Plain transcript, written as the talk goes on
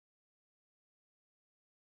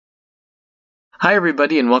Hi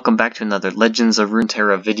everybody and welcome back to another Legends of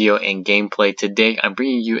Runeterra video and gameplay. Today I'm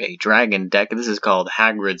bringing you a dragon deck. This is called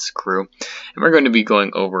Hagrid's Crew, and we're going to be going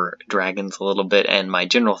over dragons a little bit and my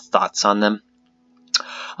general thoughts on them.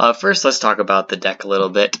 First, let's talk about the deck a little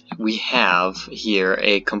bit. We have here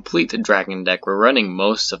a complete dragon deck. We're running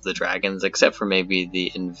most of the dragons except for maybe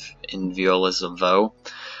the Inviolas of Vo.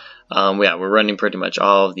 Yeah, we're running pretty much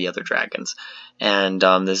all of the other dragons. And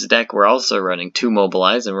this deck, we're also running 2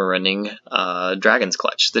 Mobilize and we're running Dragon's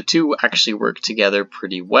Clutch. The two actually work together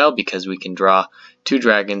pretty well because we can draw 2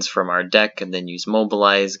 dragons from our deck and then use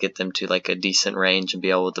Mobilize, get them to like a decent range and be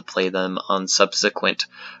able to play them on subsequent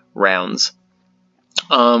rounds.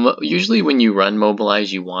 Usually when you run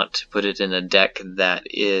Mobilize, you want to put it in a deck that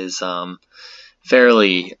is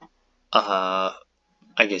fairly, I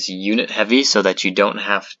guess, unit heavy so that you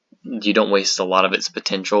don't waste a lot of its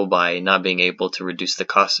potential by not being able to reduce the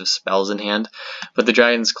cost of spells in hand. But the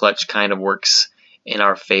Dragon's Clutch kind of works in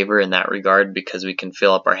our favor in that regard because we can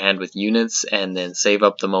fill up our hand with units and then save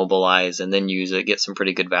up the Mobilize and then use it, get some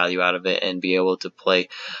pretty good value out of it, and be able to play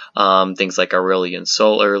things like Aurelion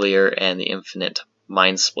Sol earlier and the Infinite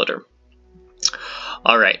Mind Splitter.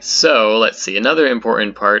 Alright, so let's see. Another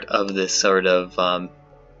important part of this sort of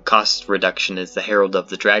cost reduction is the Herald of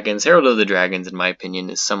the Dragons. Herald of the Dragons, in my opinion,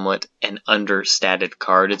 is somewhat an understated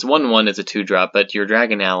card. It's 1/1, it's a 2-drop, but your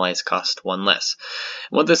dragon allies cost 1 less.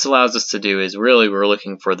 And what this allows us to do is really we're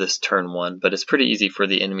looking for this turn 1, but it's pretty easy for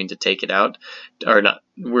the enemy to take it out, or not.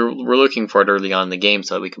 We're looking for it early on in the game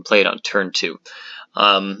so that we can play it on turn 2.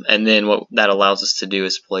 And then what that allows us to do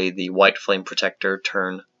is play the White Flame Protector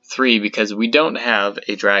turn 3 because we don't have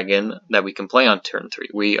a dragon that we can play on turn 3.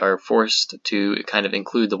 We are forced to kind of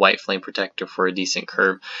include the White Flame Protector for a decent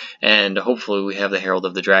curve, and hopefully we have the Herald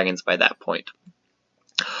of the Dragons by that point.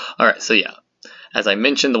 Alright, so yeah, as I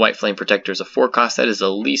mentioned, the White Flame Protector is a 4 cost. That is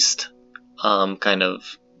the least kind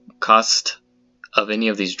of cost of any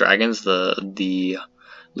of these dragons. The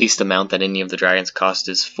least amount that any of the dragons cost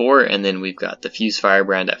is 4, and then we've got the Fuse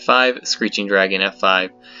Firebrand at 5, Screeching Dragon at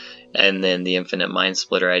 5, and then the Infinite Mind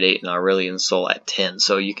Splitter at 8, and Aurelion Sol at 10.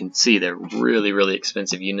 So you can see they're really, really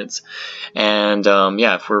expensive units. And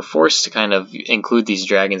yeah, if we're forced to kind of include these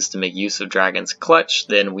dragons to make use of Dragon's Clutch,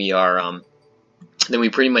 then we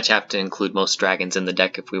pretty much have to include most dragons in the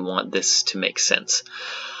deck if we want this to make sense.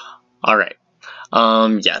 Alright.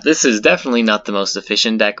 Yeah, this is definitely not the most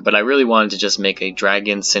efficient deck, but I really wanted to just make a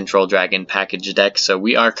Central Dragon package deck, so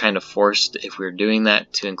we are kind of forced, if we're doing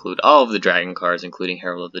that, to include all of the dragon cards, including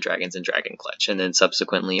Herald of the Dragons and Dragon Clutch, and then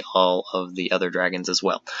subsequently all of the other dragons as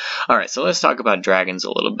well. Alright, so let's talk about dragons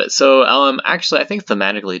a little bit. So, actually, I think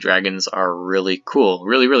thematically dragons are really cool.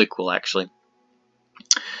 Really, really cool, actually.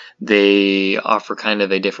 They offer kind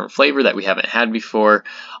of a different flavor that we haven't had before.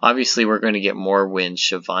 Obviously, we're going to get more when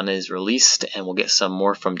Shyvana is released, and we'll get some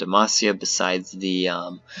more from Demacia besides the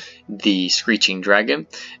Screeching Dragon.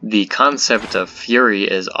 The concept of Fury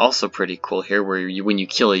is also pretty cool here, where when you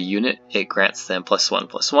kill a unit, it grants them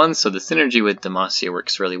 +1/+1. So the synergy with Demacia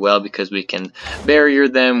works really well because we can barrier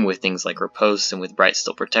them with things like Riposte and with Bright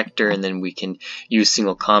Steel Protector, and then we can use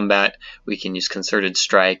single combat. We can use Concerted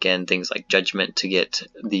Strike and things like Judgement to get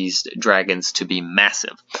these dragons to be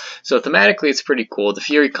massive. So thematically it's pretty cool. The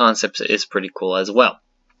Fury concept is pretty cool as well.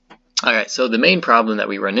 Alright, so the main problem that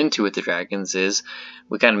we run into with the dragons is,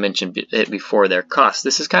 we kind of mentioned it before, their cost.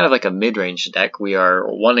 This is kind of like a mid-range deck. We are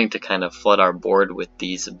wanting to kind of flood our board with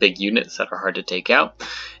these big units that are hard to take out,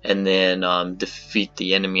 and then defeat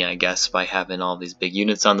the enemy, I guess, by having all these big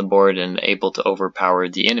units on the board and able to overpower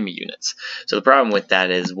the enemy units. So the problem with that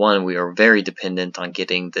is, one, we are very dependent on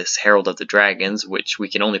getting this Herald of the Dragons, which we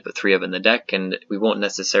can only put 3 of in the deck, and we won't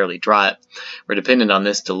necessarily draw it. We're dependent on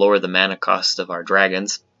this to lower the mana cost of our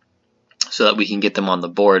dragons, so that we can get them on the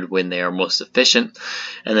board when they are most efficient.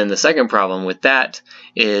 And then the second problem with that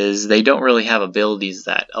is they don't really have abilities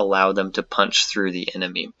that allow them to punch through the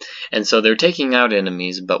enemy. And so they're taking out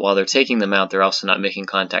enemies, but while they're taking them out, they're also not making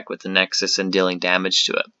contact with the Nexus and dealing damage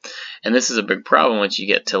to it. And this is a big problem once you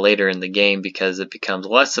get to later in the game, because it becomes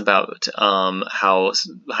less about how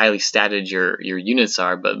highly statted your units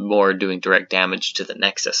are, but more doing direct damage to the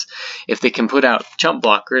Nexus. If they can put out chump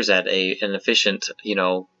blockers at an efficient,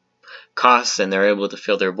 costs, and they're able to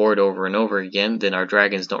fill their board over and over again, then our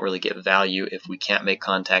dragons don't really get value if we can't make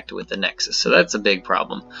contact with the Nexus. So that's a big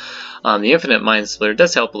problem. The Infinite Mind Splitter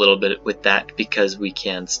does help a little bit with that because we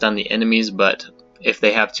can stun the enemies, but if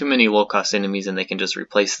they have too many low-cost enemies, then they can just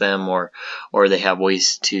replace them, or they have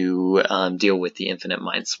ways to deal with the Infinite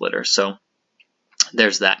Mind Splitter. So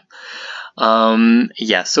there's that.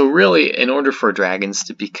 Yeah, so really, in order for dragons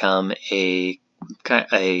to become a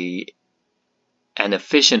an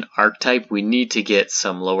efficient archetype, we need to get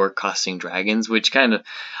some lower costing dragons, which kind of,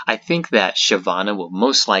 I think that Shyvana will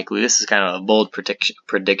most likely, this is kind of a bold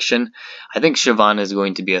prediction, I think Shyvana is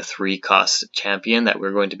going to be a 3-cost champion that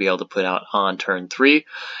we're going to be able to put out on turn 3,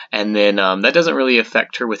 and then that doesn't really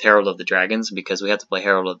affect her with Herald of the Dragons, because we have to play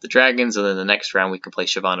Herald of the Dragons, and then the next round we can play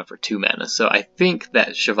Shyvana for 2 mana. So I think that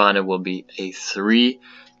Shyvana will be a 3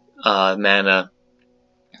 mana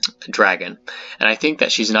dragon, and I think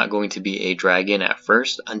that she's not going to be a dragon at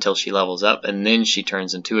first until she levels up, and then she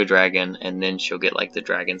turns into a dragon, and then she'll get like the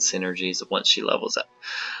dragon synergies once she levels up.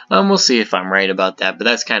 We'll see if I'm right about that, but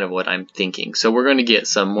that's kind of what I'm thinking. So we're going to get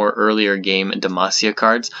some more earlier game Demacia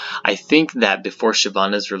cards. I think that before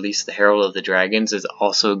Shyvana's release, the Herald of the Dragons is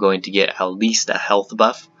also going to get at least a health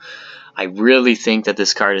buff. I really think that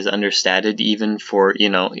this card is understated, even for, you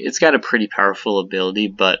know, it's got a pretty powerful ability,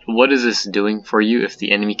 but what is this doing for you if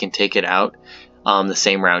the enemy can take it out the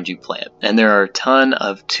same round you play it? And there are a ton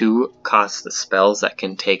of 2-cost spells that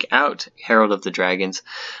can take out Herald of the Dragons,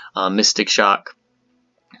 Mystic Shock,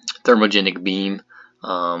 Thermogenic Beam,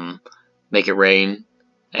 Make It Rain,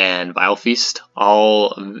 and Vile Feast,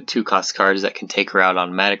 all 2-cost cards that can take her out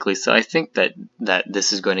automatically. So I think that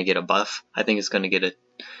this is going to get a buff. I think it's going to get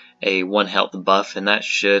a 1 health buff, and that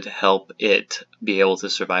should help it be able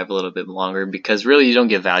to survive a little bit longer, because really you don't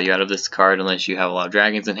get value out of this card unless you have a lot of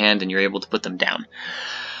dragons in hand and you're able to put them down.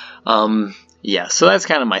 Yeah, so that's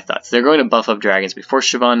kind of my thoughts. They're going to buff up dragons before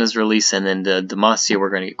Shyvana's release, and then the Demacia,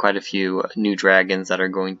 we're going to get quite a few new dragons that are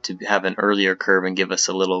going to have an earlier curve and give us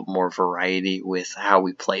a little more variety with how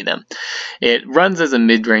we play them. It runs as a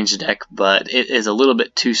mid-range deck, but it is a little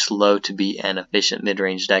bit too slow to be an efficient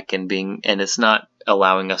mid-range deck, and it's not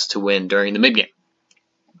allowing us to win during the mid-game.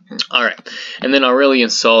 Alright, and then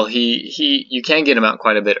Aurelion Sol, you can get him out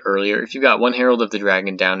quite a bit earlier. If you got 1 Herald of the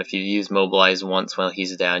Dragon down, if you use Mobilize once while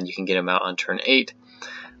he's down, you can get him out on turn 8.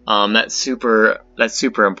 That's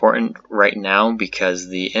super important right now, because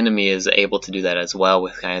the enemy is able to do that as well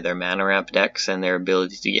with kind of their mana ramp decks and their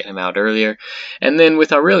ability to get him out earlier. And then with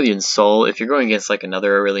Aurelion Sol, if you're going against like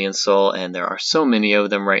another Aurelion Sol, and there are so many of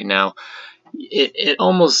them right now, it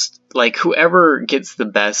almost, like, whoever gets the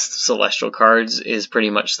best celestial cards is pretty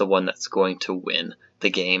much the one that's going to win the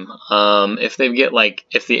game. If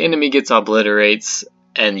the enemy gets obliterates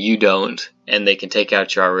and you don't, and they can take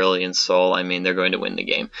out your Aurelion Sol, I mean, they're going to win the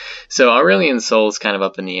game. So Aurelion Sol is kind of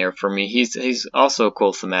up in the air for me. He's also a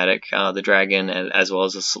cool thematic, the dragon, as well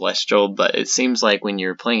as a celestial, but it seems like when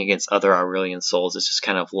you're playing against other Aurelion Sols, it's just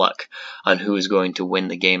kind of luck on who is going to win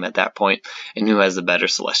the game at that point and who has the better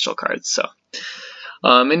celestial cards. So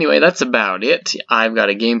anyway, that's about it. I've got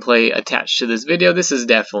a gameplay attached to this video. This is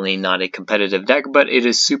definitely not a competitive deck, but it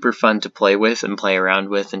is super fun to play with and play around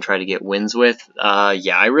with and try to get wins with.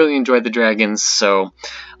 Yeah, I really enjoyed the dragons, so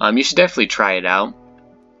you should definitely try it out.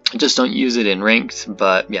 Just don't use it in ranked,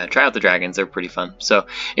 but yeah, try out the dragons. They're pretty fun. So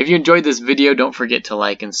if you enjoyed this video, don't forget to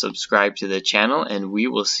like and subscribe to the channel, and we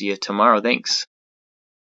will see you tomorrow. Thanks.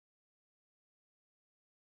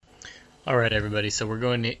 Alright everybody, so we're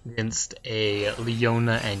going against a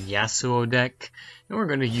Leona and Yasuo deck, and we're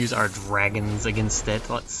going to use our dragons against it.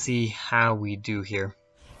 Let's see how we do here.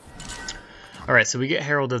 Alright, so we get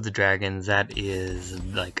Herald of the Dragons. That is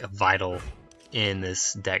like vital in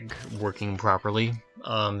this deck working properly.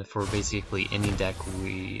 For basically any deck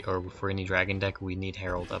or for any dragon deck, we need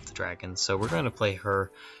Herald of the Dragons. So we're going to play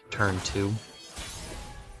her turn 2.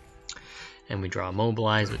 And we draw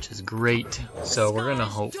Mobilize, which is great. So we're going to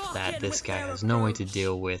hope that this guy has no way to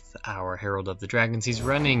deal with our Herald of the Dragons. He's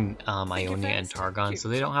running Ionia and Targon, so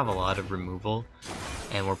they don't have a lot of removal.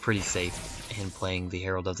 And we're pretty safe in playing the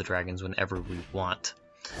Herald of the Dragons whenever we want.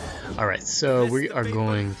 Alright, so we are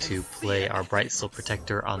going to play our Bright Steel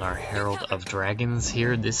Protector on our Herald of Dragons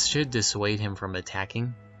here. This should dissuade him from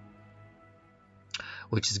attacking,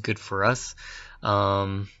 which is good for us.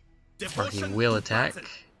 Or he will attack.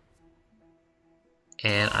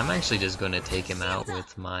 And I'm actually just going to take him out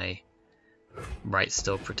with my Bright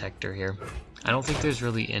Steel Protector here. I don't think there's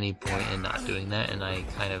really any point in not doing that, and I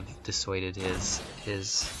kind of dissuaded his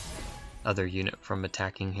other unit from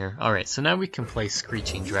attacking here. Alright, so now we can play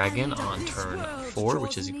Screeching Dragon on turn 4,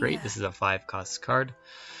 which is great. This is a 5-cost card.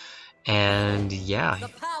 And yeah,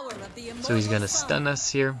 so he's going to stun us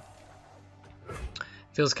here.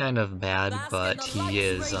 Feels kind of bad, but he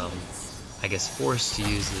is, I guess, forced to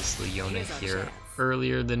use this Leona here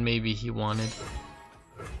earlier than maybe he wanted.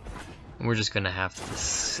 And we're just going to have to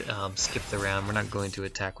skip the round. We're not going to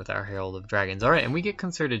attack with our Herald of Dragons. Alright, and we get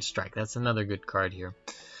Concerted Strike. That's another good card here.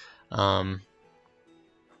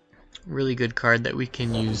 Really good card that we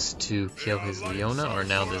can use to kill his Leona, or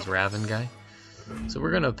now this Raven guy. So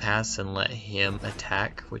we're going to pass and let him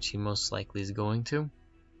attack, which he most likely is going to.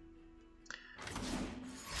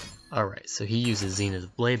 Alright, so he uses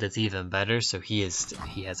Zenith Blade, that's even better, so he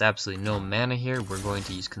has absolutely no mana here. We're going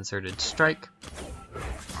to use Concerted Strike.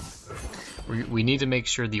 We need to make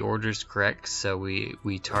sure the order is correct, so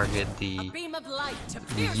we target we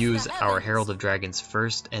use our Herald of Dragons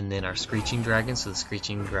first, and then our Screeching Dragon, so the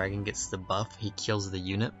Screeching Dragon gets the buff, he kills the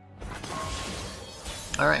unit.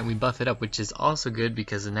 Alright, and we buff it up, which is also good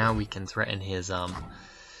because now we can threaten his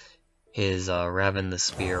Raven the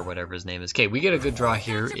Spear, or whatever his name is. Okay, we get a good draw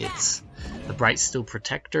here. It's the Bright Steel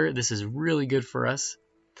Protector. This is really good for us.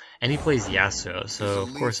 And he plays Yasuo, so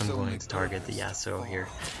of course I'm going to target the Yasuo here.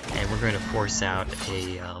 And we're going to force out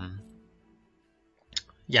a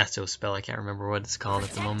Yasuo spell. I can't remember what it's called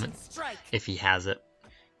at the moment, if he has it.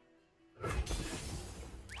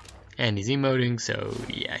 And he's emoting, so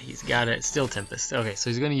yeah, he's got it. Still Tempest. Okay, so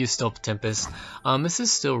he's going to use Still Tempest. This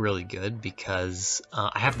is still really good because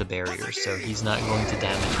I have the barrier, so he's not going to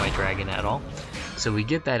damage my dragon at all. So we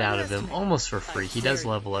get that out of him almost for free. He does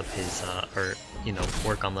level up his,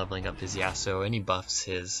 work on leveling up his Yasuo, and he buffs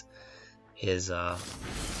his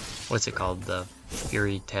what's it called? The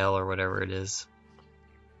Fury Tail or whatever it is.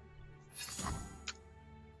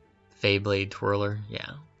 Feyblade Twirler,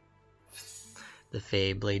 yeah. The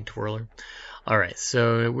Feyblade Twirler. Alright,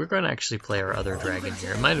 so we're going to actually play our other dragon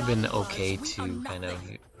here. It might have been okay to kind of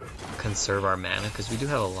conserve our mana, because we do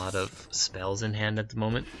have a lot of spells in hand at the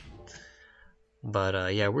moment.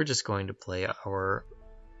 But yeah, we're just going to play our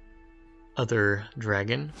other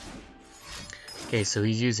dragon. Okay, so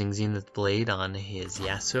he's using Zenith Blade on his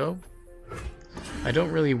Yasuo. I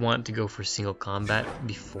don't really want to go for single combat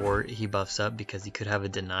before he buffs up, because he could have a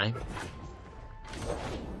deny.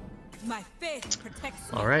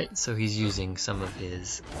 Alright, so he's using some of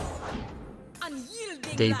his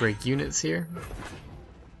Daybreak units here.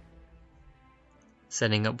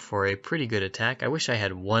 Setting up for a pretty good attack. I wish I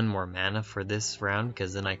had one more mana for this round,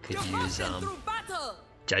 because then I could use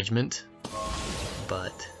Judgement.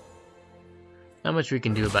 But not much we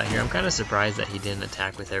can do about here. I'm kind of surprised that he didn't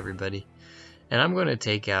attack with everybody. And I'm going to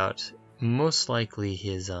take out most likely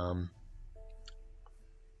his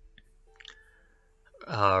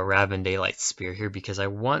Raven Daylight Spear here, because I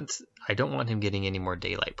don't want him getting any more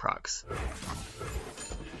daylight procs.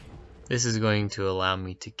 This is going to allow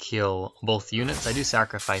me to kill both units. I do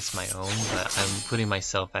sacrifice my own, but I'm putting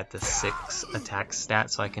myself at the 6 attack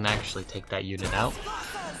stat, so I can actually take that unit out.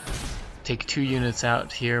 Take 2 units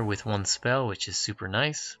out here with 1 spell, which is super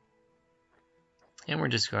nice. And we're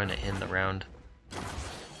just going to end the round.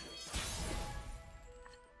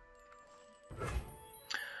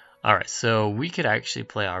 Alright, so we could actually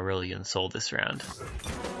play Aurelion Sol this round.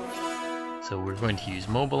 So we're going to use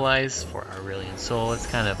Mobilize for Aurelion Sol. It's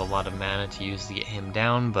kind of a lot of mana to use to get him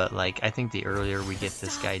down, but like I think the earlier we get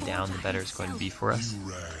this guy down, the better it's going to be for us.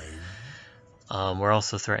 We're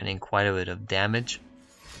also threatening quite a bit of damage.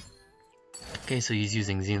 Okay, so he's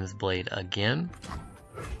using Zenith Blade again.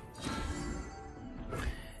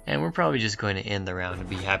 And we're probably just going to end the round and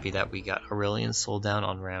be happy that we got Aurelion Sol down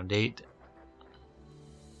on round 8.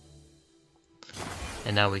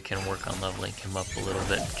 And now we can work on leveling him up a little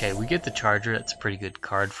bit. Okay, we get the Charger. That's a pretty good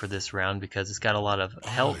card for this round because it's got a lot of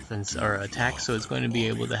health and or attack, so it's going to be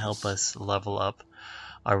able to help us level up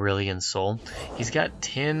Aurelion Sol. He's got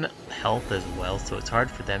 10 health as well, so it's hard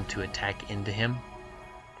for them to attack into him.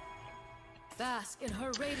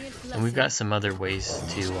 And we've got some other ways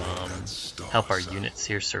to help our units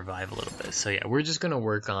here survive a little bit. So yeah, we're just going to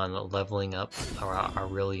work on leveling up our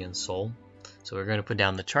Aurelion Sol. So we're going to put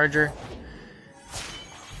down the Charger.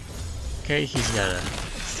 Okay, he's got a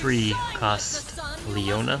 3 cost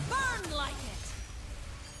Leona.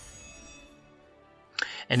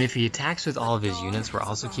 And if he attacks with all of his units, we're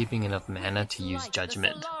also keeping enough mana to use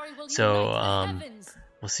Judgement. So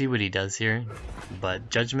we'll see what he does here.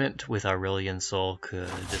 But Judgement with Aurelion Sol could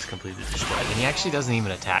just completely destroy it. And he actually doesn't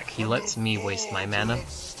even attack. He lets me waste my mana,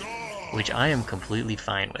 which I am completely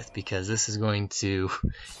fine with, because this is going to,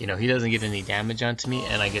 he doesn't get any damage onto me,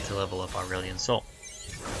 and I get to level up Aurelion Sol.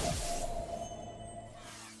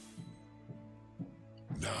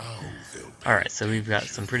 Alright, so we've got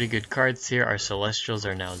some pretty good cards here. Our Celestials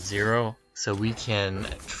are now 0, so we can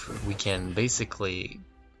basically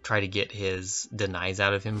try to get his denies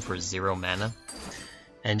out of him for 0 mana.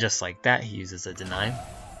 And just like that, he uses a deny.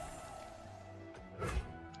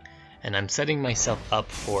 And I'm setting myself up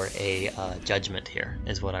for a Judgement here,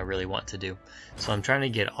 is what I really want to do. So I'm trying to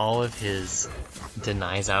get all of his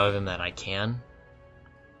denies out of him that I can.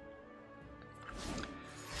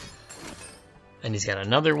 And he's got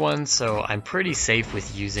another one, so I'm pretty safe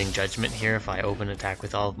with using Judgment here if I open attack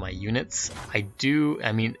with all of my units.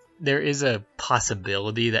 I mean, there is a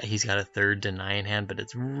possibility that he's got a third Deny in hand, but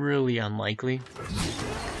it's really unlikely.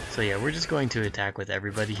 So yeah, we're just going to attack with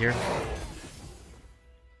everybody here.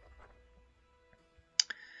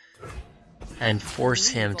 And force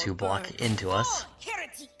him to block into us.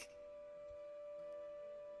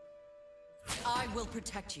 I will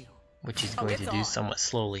protect you. Which he's going to do somewhat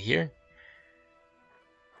slowly here.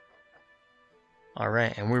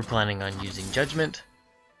 Alright, and we're planning on using Judgment.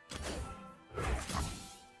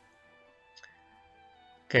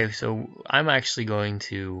 Okay, so I'm actually going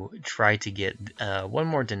to try to get one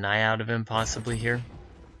more Deny out of him possibly here.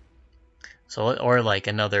 So, or like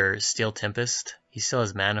another Steel Tempest. He still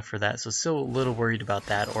has mana for that, so still a little worried about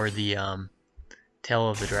that. Or the Tail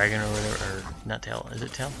of the Dragon or whatever, or not Tail, is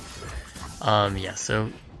it Tail? Yeah,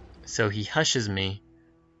 so he hushes me.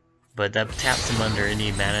 But that taps him under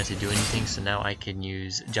any mana to do anything, so now I can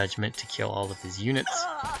use Judgment to kill all of his units.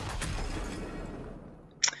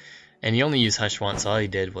 And he only used Hush once, so all he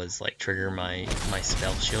did was like trigger my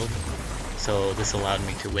spell shield. So this allowed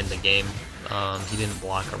me to win the game. He didn't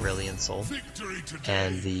block Aurelion Sol,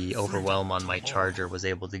 and the Overwhelm on my Charger was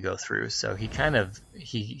able to go through. So he kind of,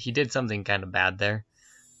 he did something kind of bad there.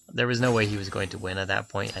 There was no way he was going to win at that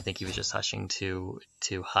point. I think he was just hushing to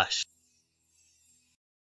hush.